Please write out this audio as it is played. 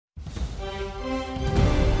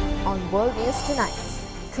on World News Tonight.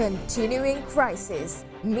 Continuing crisis.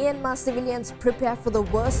 Myanmar civilians prepare for the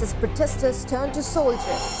worst as protesters turn to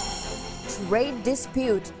soldiers. Trade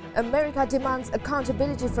dispute. America demands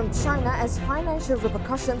accountability from China as financial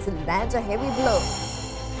repercussions land a heavy blow.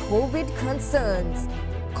 COVID concerns.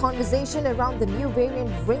 Conversation around the new variant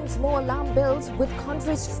rings more alarm bells with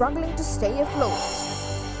countries struggling to stay afloat.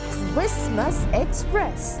 Christmas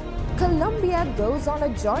Express. Colombia goes on a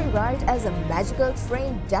joyride as a magical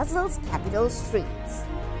train dazzles capital streets.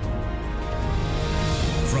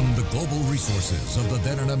 From the global resources of the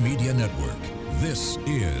Derana Media Network, this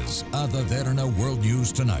is the Derana World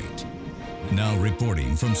News Tonight. Now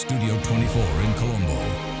reporting from Studio 24 in Colombo,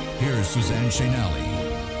 here's Suzanne Shenali.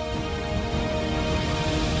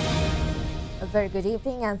 A very good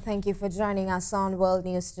evening and thank you for joining us on World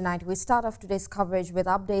News Tonight. We start off today's coverage with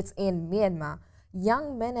updates in Myanmar.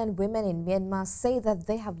 Young men and women in Myanmar say that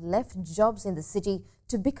they have left jobs in the city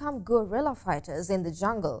to become guerrilla fighters in the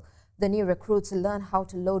jungle. The new recruits learn how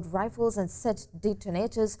to load rifles and set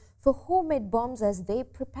detonators for homemade bombs as they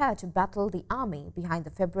prepare to battle the army behind the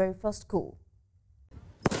February 1st coup.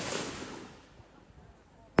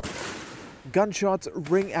 Gunshots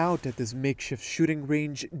ring out at this makeshift shooting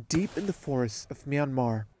range deep in the forests of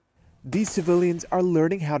Myanmar. These civilians are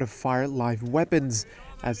learning how to fire live weapons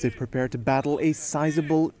as they prepare to battle a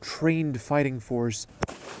sizable, trained fighting force,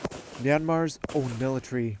 Myanmar's own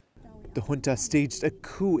military. The junta staged a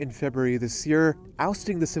coup in February this year,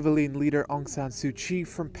 ousting the civilian leader Aung San Suu Kyi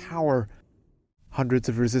from power. Hundreds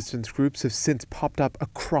of resistance groups have since popped up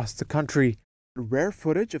across the country. Rare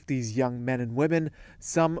footage of these young men and women,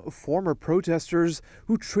 some former protesters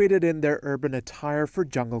who traded in their urban attire for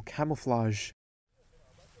jungle camouflage.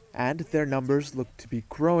 And their numbers look to be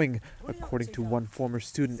growing, according to one former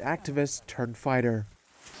student activist turned fighter.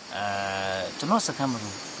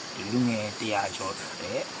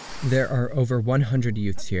 There are over 100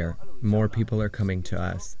 youths here. More people are coming to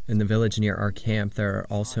us. In the village near our camp, there are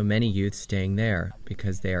also many youths staying there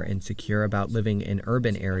because they are insecure about living in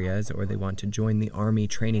urban areas, or they want to join the army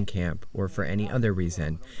training camp, or for any other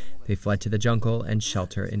reason. They fled to the jungle and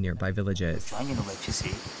shelter in nearby villages.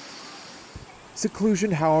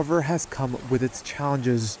 Seclusion, however, has come with its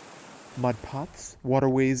challenges. Mud pots,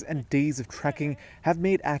 waterways, and days of trekking have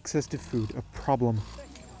made access to food a problem.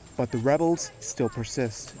 But the rebels still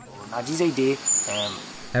persist.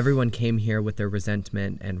 Everyone came here with their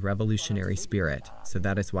resentment and revolutionary spirit, so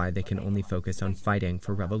that is why they can only focus on fighting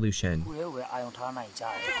for revolution.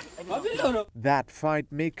 That fight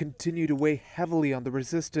may continue to weigh heavily on the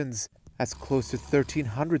resistance, as close to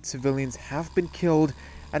 1,300 civilians have been killed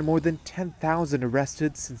and more than 10,000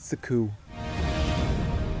 arrested since the coup.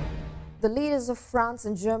 The leaders of France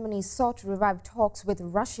and Germany sought to revive talks with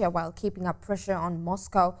Russia while keeping up pressure on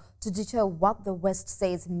Moscow to deter what the West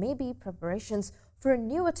says may be preparations for a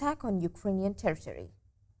new attack on Ukrainian territory.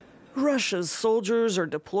 Russia's soldiers are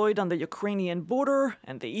deployed on the Ukrainian border,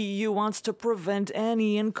 and the EU wants to prevent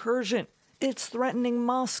any incursion. It's threatening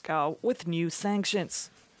Moscow with new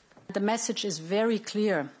sanctions. The message is very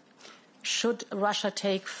clear. Should Russia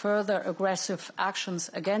take further aggressive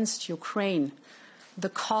actions against Ukraine, the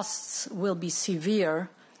costs will be severe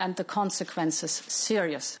and the consequences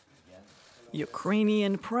serious.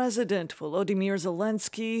 Ukrainian President Volodymyr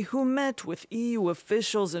Zelensky, who met with EU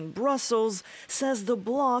officials in Brussels, says the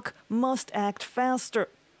bloc must act faster.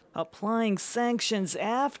 Applying sanctions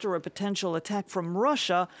after a potential attack from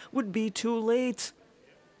Russia would be too late.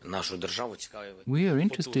 We are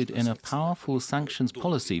interested in a powerful sanctions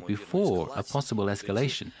policy before a possible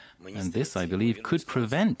escalation, and this, I believe, could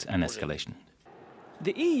prevent an escalation.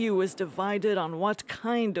 The EU is divided on what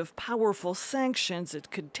kind of powerful sanctions it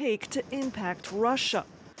could take to impact Russia.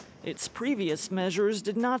 Its previous measures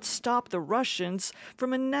did not stop the Russians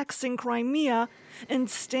from annexing Crimea and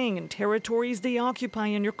staying in territories they occupy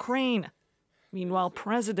in Ukraine. Meanwhile,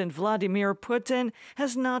 President Vladimir Putin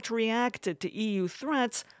has not reacted to EU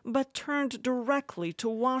threats, but turned directly to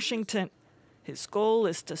Washington. His goal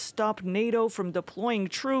is to stop NATO from deploying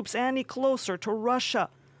troops any closer to Russia.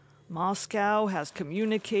 Moscow has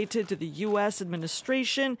communicated to the U.S.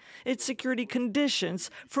 administration its security conditions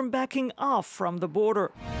from backing off from the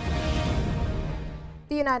border.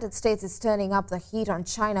 The United States is turning up the heat on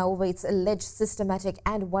China over its alleged systematic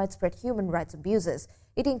and widespread human rights abuses.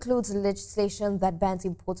 It includes legislation that bans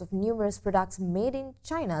imports of numerous products made in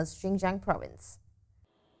China's Xinjiang province.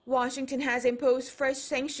 Washington has imposed fresh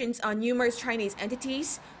sanctions on numerous Chinese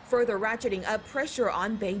entities, further ratcheting up pressure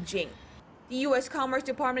on Beijing. The U.S. Commerce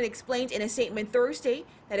Department explained in a statement Thursday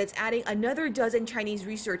that it's adding another dozen Chinese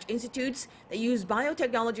research institutes that use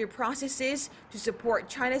biotechnology processes to support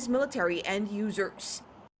China's military and users.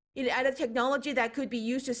 It added technology that could be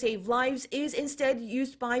used to save lives is instead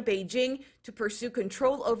used by Beijing to pursue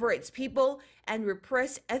control over its people and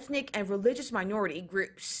repress ethnic and religious minority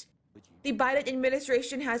groups. The Biden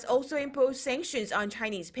administration has also imposed sanctions on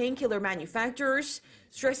Chinese painkiller manufacturers,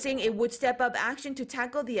 stressing it would step up action to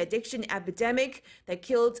tackle the addiction epidemic that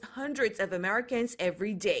kills hundreds of Americans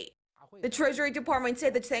every day. The Treasury Department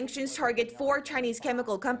said the sanctions target 4 Chinese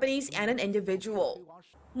chemical companies and an individual.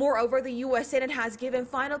 Moreover, the U.S. Senate has given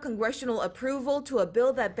final congressional approval to a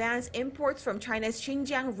bill that bans imports from China's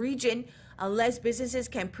Xinjiang region unless businesses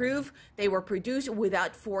can prove they were produced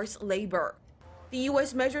without forced labor. The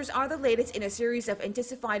U.S. measures are the latest in a series of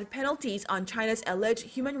intensified penalties on China's alleged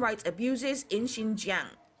human rights abuses in Xinjiang.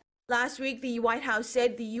 Last week, the White House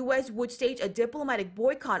said the U.S. would stage a diplomatic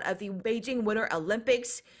boycott of the Beijing Winter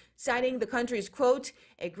Olympics, citing the country's, quote,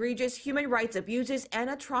 egregious human rights abuses and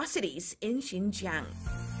atrocities in Xinjiang.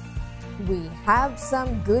 We have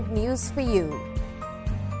some good news for you.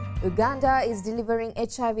 Uganda is delivering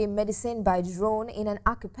HIV medicine by drone in an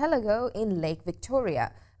archipelago in Lake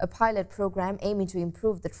Victoria, a pilot program aiming to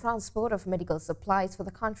improve the transport of medical supplies for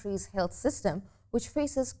the country's health system, which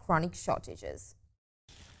faces chronic shortages.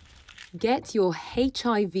 Get your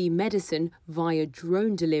HIV medicine via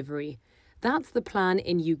drone delivery. That's the plan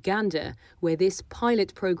in Uganda, where this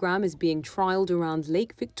pilot program is being trialled around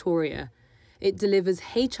Lake Victoria. It delivers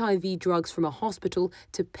HIV drugs from a hospital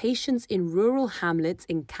to patients in rural hamlets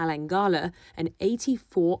in Kalangala, an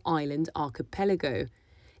 84-island archipelago.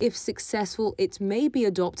 If successful, it may be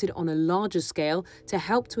adopted on a larger scale to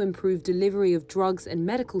help to improve delivery of drugs and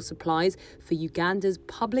medical supplies for Uganda's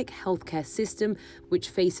public healthcare system, which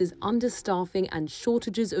faces understaffing and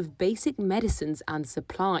shortages of basic medicines and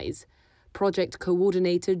supplies. Project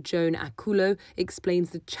coordinator Joan Akulo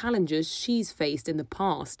explains the challenges she's faced in the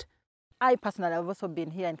past. I personally have also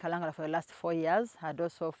been here in Kalangala for the last 4 years. I had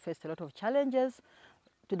also faced a lot of challenges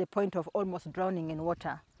to the point of almost drowning in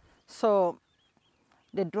water. So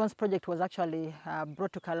the drones project was actually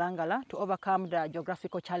brought to Kalangala to overcome the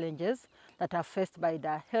geographical challenges that are faced by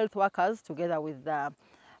the health workers together with the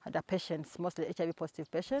patients, mostly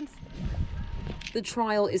HIV-positive patients. The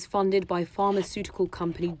trial is funded by pharmaceutical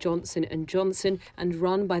company Johnson & Johnson and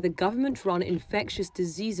run by the government-run Infectious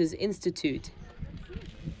Diseases Institute.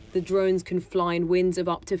 The drones can fly in winds of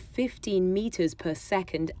up to 15 meters per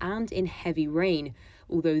second and in heavy rain,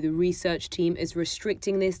 although the research team is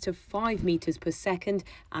restricting this to 5 meters per second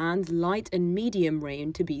and light and medium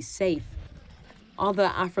rain to be safe.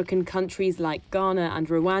 Other African countries like Ghana and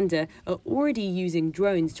Rwanda are already using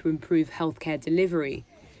drones to improve healthcare delivery.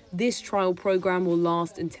 This trial program will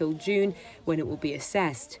last until June, when it will be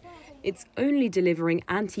assessed. It's only delivering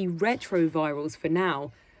antiretrovirals for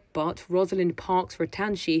now. But Rosalind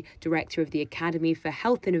Parks-Ratanshi, director of the Academy for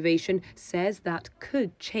Health Innovation, says that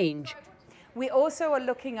could change. We also are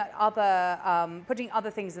looking at putting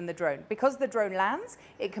other things in the drone. Because the drone lands,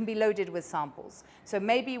 it can be loaded with samples. So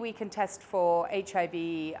maybe we can test for HIV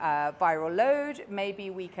viral load, maybe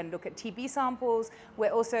we can look at TB samples.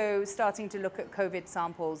 We're also starting to look at COVID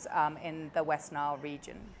samples in the West Nile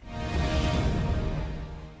region.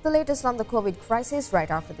 The latest on the COVID crisis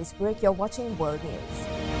right after this break. You're watching World News.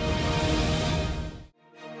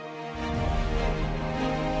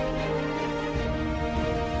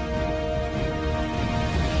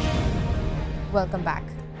 Welcome back.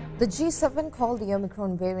 The G7 called the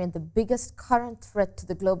Omicron variant the biggest current threat to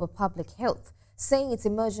the global public health, saying its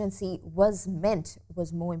emergency was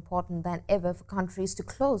more important than ever for countries to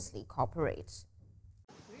closely cooperate.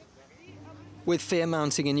 With fear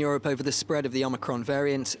mounting in Europe over the spread of the Omicron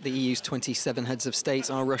variant, the EU's 27 heads of state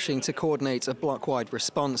are rushing to coordinate a bloc-wide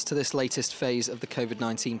response to this latest phase of the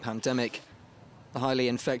COVID-19 pandemic. The highly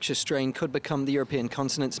infectious strain could become the European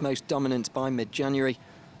continent's most dominant by mid-January.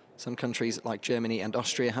 Some countries like Germany and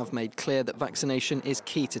Austria have made clear that vaccination is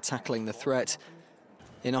key to tackling the threat.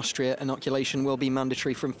 In Austria, inoculation will be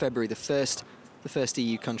mandatory from February the 1st, the first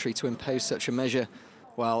EU country to impose such a measure,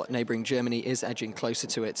 while neighbouring Germany is edging closer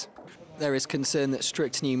to it. There is concern that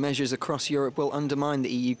strict new measures across Europe will undermine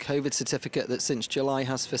the EU COVID certificate that since July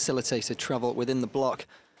has facilitated travel within the bloc.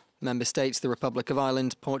 Member states, the Republic of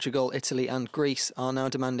Ireland, Portugal, Italy and Greece are now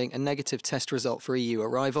demanding a negative test result for EU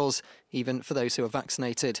arrivals, even for those who are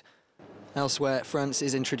vaccinated. Elsewhere, France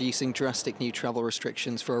is introducing drastic new travel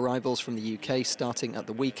restrictions for arrivals from the UK starting at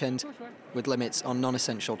the weekend, with limits on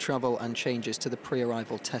non-essential travel and changes to the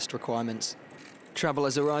pre-arrival test requirements.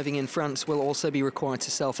 Travellers arriving in France will also be required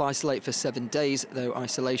to self-isolate for 7 days, though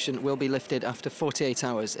isolation will be lifted after 48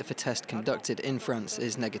 hours if a test conducted in France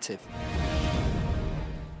is negative.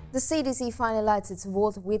 The CDC finalized its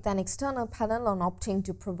vote with an external panel on opting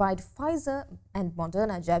to provide Pfizer and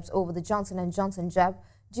Moderna jabs over the Johnson & Johnson jab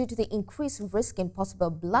due to the increased risk in possible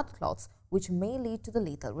blood clots, which may lead to the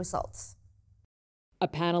lethal results. A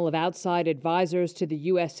panel of outside advisors to the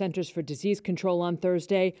U.S. Centers for Disease Control on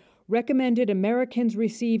Thursday recommended Americans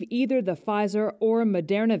receive either the Pfizer or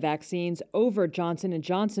Moderna vaccines over Johnson &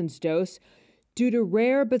 Johnson's dose due to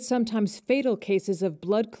rare but sometimes fatal cases of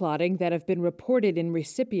blood clotting that have been reported in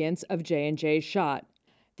recipients of J&J's shot.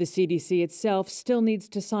 The CDC itself still needs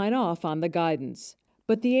to sign off on the guidance.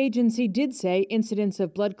 But the agency did say incidents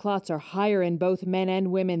of blood clots are higher in both men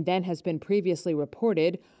and women than has been previously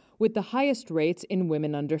reported, with the highest rates in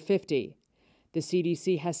women under 50. The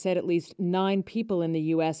CDC has said at least 9 people in the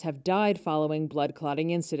U.S. have died following blood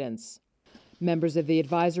clotting incidents. Members of the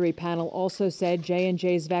advisory panel also said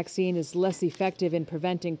J&J's vaccine is less effective in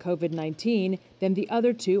preventing COVID-19 than the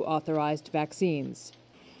other 2 authorized vaccines.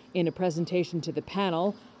 In a presentation to the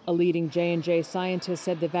panel, a leading J&J scientist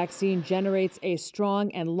said the vaccine generates a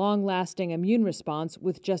strong and long-lasting immune response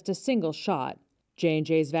with just a single shot.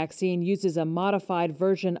 J&J's vaccine uses a modified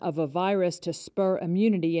version of a virus to spur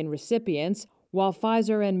immunity in recipients, while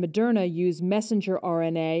Pfizer and Moderna use messenger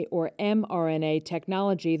RNA or mRNA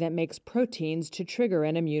technology that makes proteins to trigger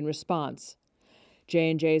an immune response.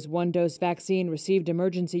 J&J's one-dose vaccine received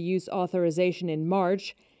emergency use authorization in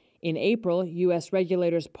March. In April, U.S.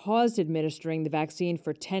 regulators paused administering the vaccine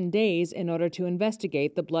for 10 days in order to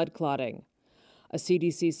investigate the blood clotting. A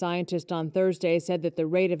CDC scientist on Thursday said that the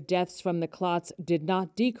rate of deaths from the clots did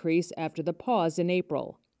not decrease after the pause in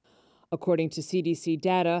April. According to CDC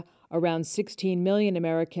data, around 16 million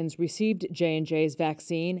Americans received J&J's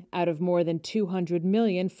vaccine out of more than 200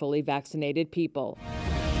 million fully vaccinated people.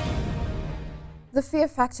 The fear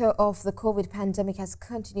factor of the COVID pandemic has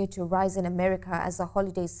continued to rise in America as the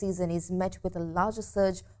holiday season is met with a larger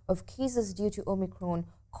surge of cases due to Omicron,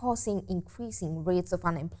 causing increasing rates of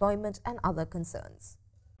unemployment and other concerns.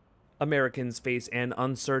 Americans face an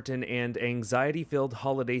uncertain and anxiety-filled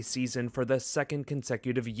holiday season for the second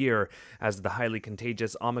consecutive year, as the highly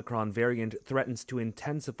contagious Omicron variant threatens to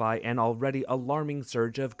intensify an already alarming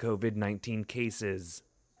surge of COVID-19 cases.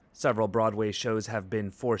 Several Broadway shows have been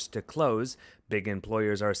forced to close, big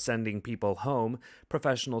employers are sending people home,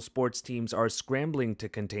 professional sports teams are scrambling to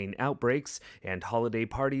contain outbreaks, and holiday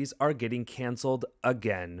parties are getting canceled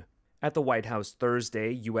again. At the White House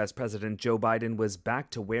Thursday, U.S. President Joe Biden was back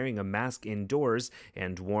to wearing a mask indoors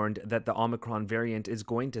and warned that the Omicron variant is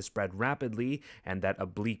going to spread rapidly and that a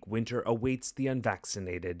bleak winter awaits the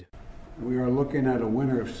unvaccinated. We are looking at a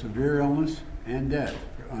winter of severe illness and death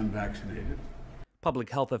for unvaccinated. Public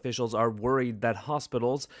health officials are worried that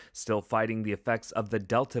hospitals, still fighting the effects of the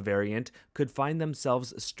Delta variant, could find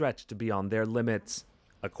themselves stretched beyond their limits.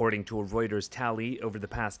 According to a Reuters tally, over the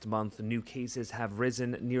past month, new cases have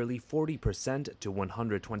risen nearly 40% to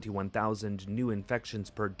 121,000 new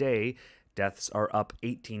infections per day. Deaths are up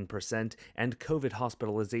 18%, and COVID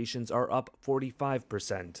hospitalizations are up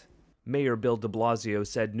 45%. Mayor Bill de Blasio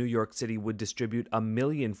said New York City would distribute 1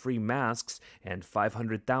 million free masks and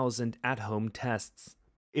 500,000 at-home tests.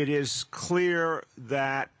 It is clear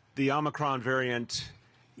that the Omicron variant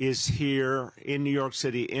is here in New York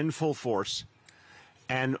City in full force.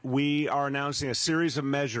 And we are announcing a series of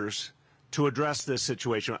measures to address this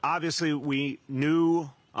situation. Obviously, we knew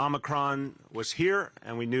Omicron was here,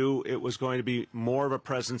 and we knew it was going to be more of a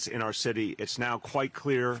presence in our city. It's now quite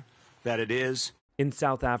clear that it is. In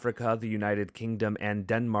South Africa, the United Kingdom, and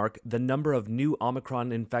Denmark, the number of new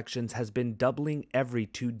Omicron infections has been doubling every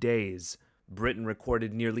 2 days. Britain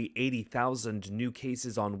recorded nearly 80,000 new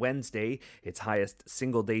cases on Wednesday, its highest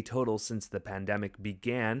single-day total since the pandemic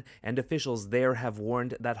began, and officials there have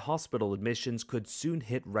warned that hospital admissions could soon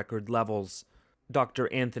hit record levels.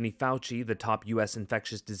 Dr. Anthony Fauci, the top U.S.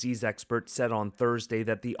 infectious disease expert, said on Thursday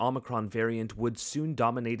that the Omicron variant would soon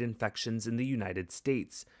dominate infections in the United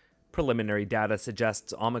States. Preliminary data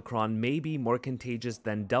suggests Omicron may be more contagious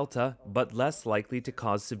than Delta, but less likely to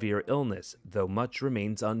cause severe illness, though much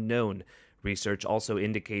remains unknown. Research also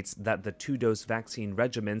indicates that the 2-dose vaccine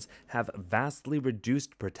regimens have vastly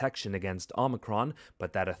reduced protection against Omicron,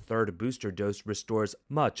 but that a third booster dose restores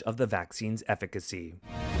much of the vaccine's efficacy.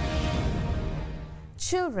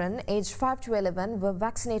 Children aged 5 to 11 were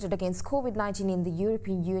vaccinated against COVID-19 in the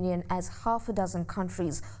European Union as half a dozen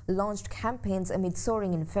countries launched campaigns amid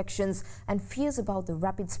soaring infections and fears about the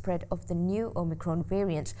rapid spread of the new Omicron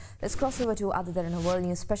variant. Let's cross over to Ada Derana World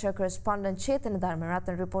News special correspondent Chetana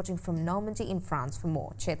Dharmarathan reporting from Normandy in France for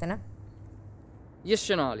more. Chetana. Yes,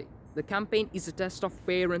 Shanali. The campaign is a test of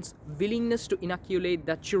parents' willingness to inoculate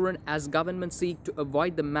their children as governments seek to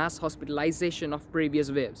avoid the mass hospitalization of previous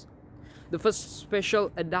waves. The first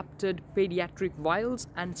special adapted pediatric vials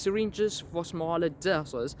and syringes for smaller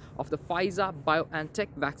doses of the Pfizer-BioNTech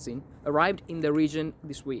vaccine arrived in the region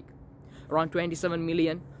this week. Around 27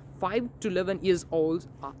 million 5 to 11 years olds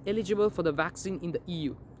are eligible for the vaccine in the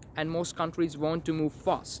EU, and most countries want to move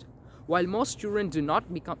fast. While most children do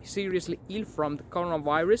not become seriously ill from the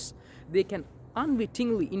coronavirus, they can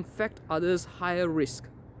unwittingly infect others higher risk.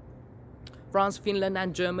 France, Finland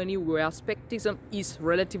and Germany, where skepticism is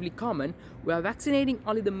relatively common, were vaccinating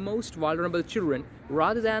only the most vulnerable children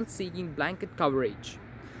rather than seeking blanket coverage.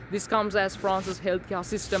 This comes as France's healthcare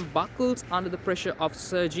system buckles under the pressure of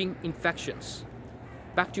surging infections.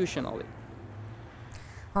 Back to you, Shanali.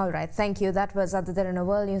 All right, thank you. That was Adda Derana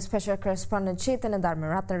World News Special Correspondent Chaitanya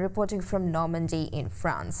Dharmaratna reporting from Normandy in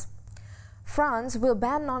France. France will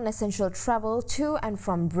ban non-essential travel to and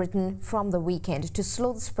from Britain from the weekend to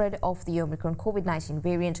slow the spread of the Omicron COVID-19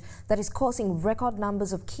 variant that is causing record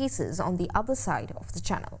numbers of cases on the other side of the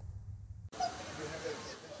channel.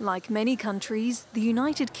 Like many countries, the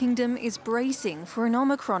United Kingdom is bracing for an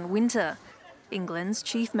Omicron winter. England's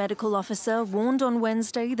chief medical officer warned on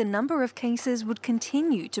Wednesday the number of cases would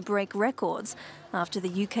continue to break records after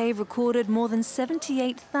the UK recorded more than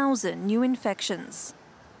 78,000 new infections.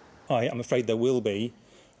 I am afraid there will be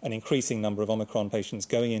an increasing number of Omicron patients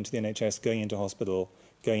going into the NHS, going into hospital,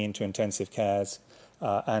 going into intensive cares,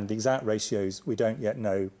 and the exact ratios we don't yet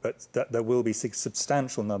know, but that there will be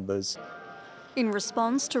substantial numbers. In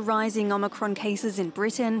response to rising Omicron cases in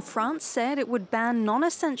Britain, France said it would ban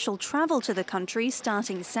non-essential travel to the country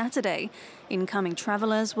starting Saturday. Incoming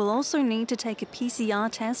travellers will also need to take a PCR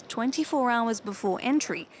test 24 hours before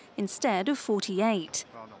entry instead of 48.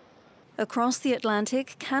 Across the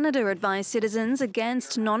Atlantic, Canada advised citizens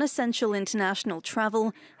against non-essential international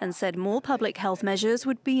travel and said more public health measures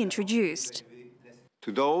would be introduced.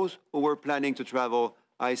 To those who were planning to travel,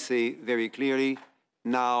 I say very clearly,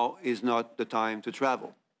 now is not the time to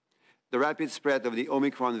travel. The rapid spread of the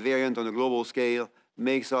Omicron variant on a global scale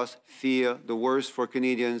makes us fear the worst for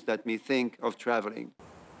Canadians that may think of traveling.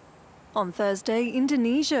 On Thursday,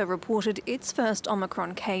 Indonesia reported its first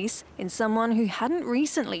Omicron case in someone who hadn't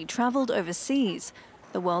recently travelled overseas.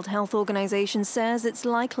 The World Health Organization says it's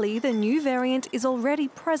likely the new variant is already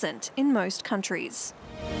present in most countries.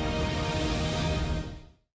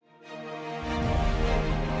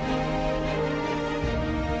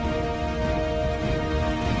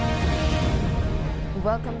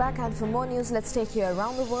 Welcome back, and for more news, let's take you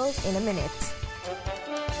around the world in a minute.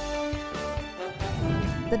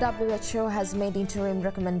 The WHO has made interim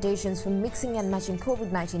recommendations for mixing and matching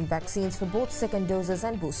COVID-19 vaccines for both second doses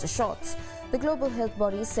and booster shots. The global health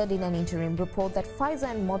body said in an interim report that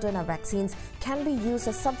Pfizer and Moderna vaccines can be used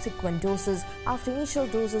as subsequent doses after initial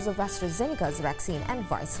doses of AstraZeneca's vaccine and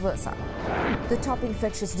vice versa. The top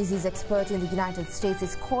infectious disease expert in the United States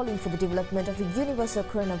is calling for the development of a universal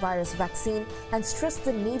coronavirus vaccine and stressed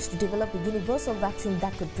the need to develop a universal vaccine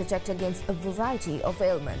that could protect against a variety of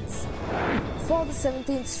ailments. For the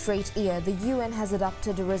 17th straight year, the UN has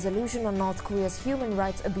adopted a resolution on North Korea's human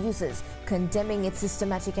rights abuses, condemning its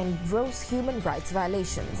systematic and gross human rights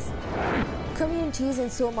violations. Communities in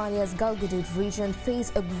Somalia's Galgaduud region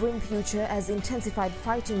face a grim future as intensified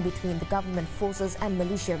fighting between the government forces and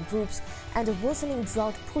militia groups and a worsening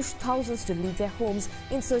drought pushed thousands to leave their homes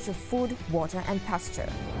in search of food, water and pasture.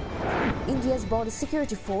 India's Border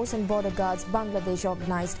Security Force and Border Guards Bangladesh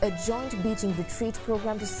organized a joint beating retreat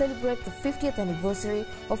program to celebrate the 50th anniversary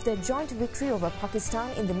of their joint victory over Pakistan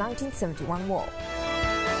in the 1971 war.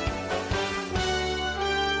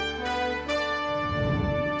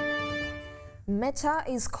 Meta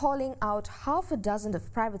is calling out half a dozen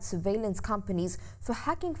of private surveillance companies for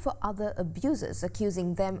hacking for other abuses,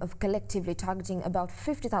 accusing them of collectively targeting about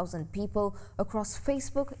 50,000 people across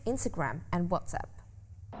Facebook, Instagram and WhatsApp.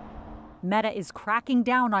 Meta is cracking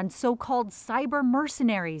down on so-called cyber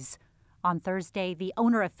mercenaries. On Thursday, the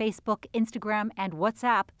owner of Facebook, Instagram and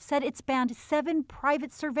WhatsApp said it's banned 7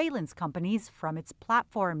 private surveillance companies from its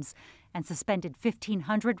platforms and suspended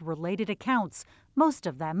 1,500 related accounts, most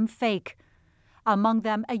of them fake. Among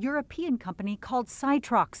them, a European company called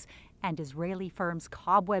Cytrox and Israeli firms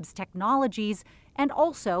Cobwebs Technologies, and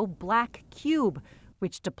also Black Cube,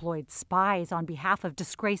 which deployed spies on behalf of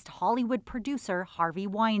disgraced Hollywood producer Harvey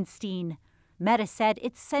Weinstein. Meta said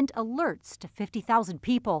it sent alerts to 50,000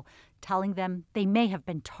 people, telling them they may have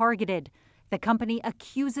been targeted. The company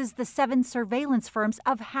accuses the 7 surveillance firms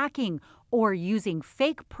of hacking or using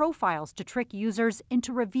fake profiles to trick users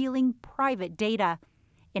into revealing private data.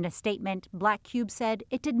 In a statement, Black Cube said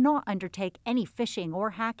it did not undertake any phishing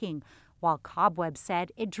or hacking, while Cobweb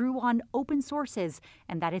said it drew on open sources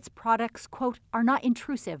and that its products, quote, are not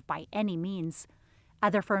intrusive by any means.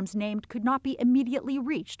 Other firms named could not be immediately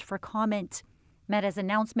reached for comment. Meta's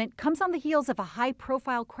announcement comes on the heels of a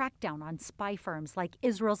high-profile crackdown on spy firms like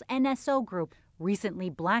Israel's NSO Group, recently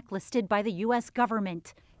blacklisted by the U.S.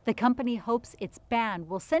 government. The company hopes its ban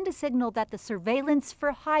will send a signal that the surveillance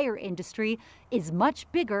for hire industry is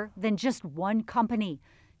much bigger than just one company.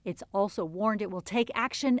 It's also warned it will take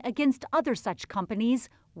action against other such companies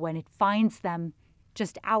when it finds them.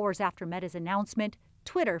 Just hours after Meta's announcement,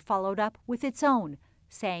 Twitter followed up with its own,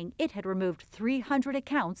 saying it had removed 300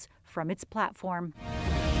 accounts from its platform.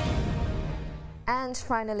 And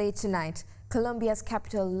finally tonight, Colombia's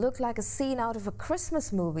capital looked like a scene out of a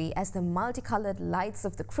Christmas movie as the multicolored lights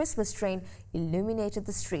of the Christmas train illuminated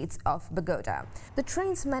the streets of Bogota. The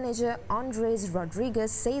train's manager, Andres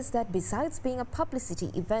Rodriguez, says that besides being a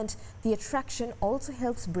publicity event, the attraction also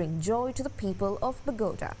helps bring joy to the people of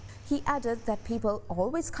Bogota. He added that people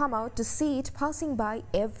always come out to see it passing by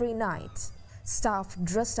every night. Staff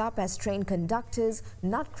dressed up as train conductors,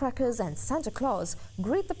 nutcrackers and Santa Claus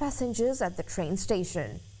greet the passengers at the train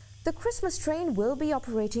station. The Christmas train will be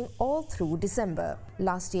operating all through December.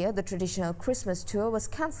 Last year, the traditional Christmas tour was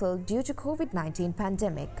cancelled due to COVID-19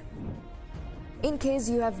 pandemic. In case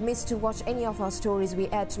you have missed to watch any of our stories we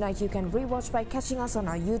aired tonight, you can rewatch by catching us on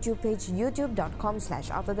our YouTube page,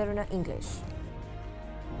 youtube.com/Derana English.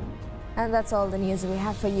 And that's all the news we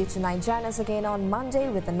have for you tonight. Join us again on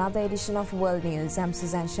Monday with another edition of World News. I'm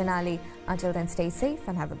Suzanne Shenali. Until then, stay safe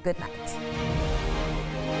and have a good night.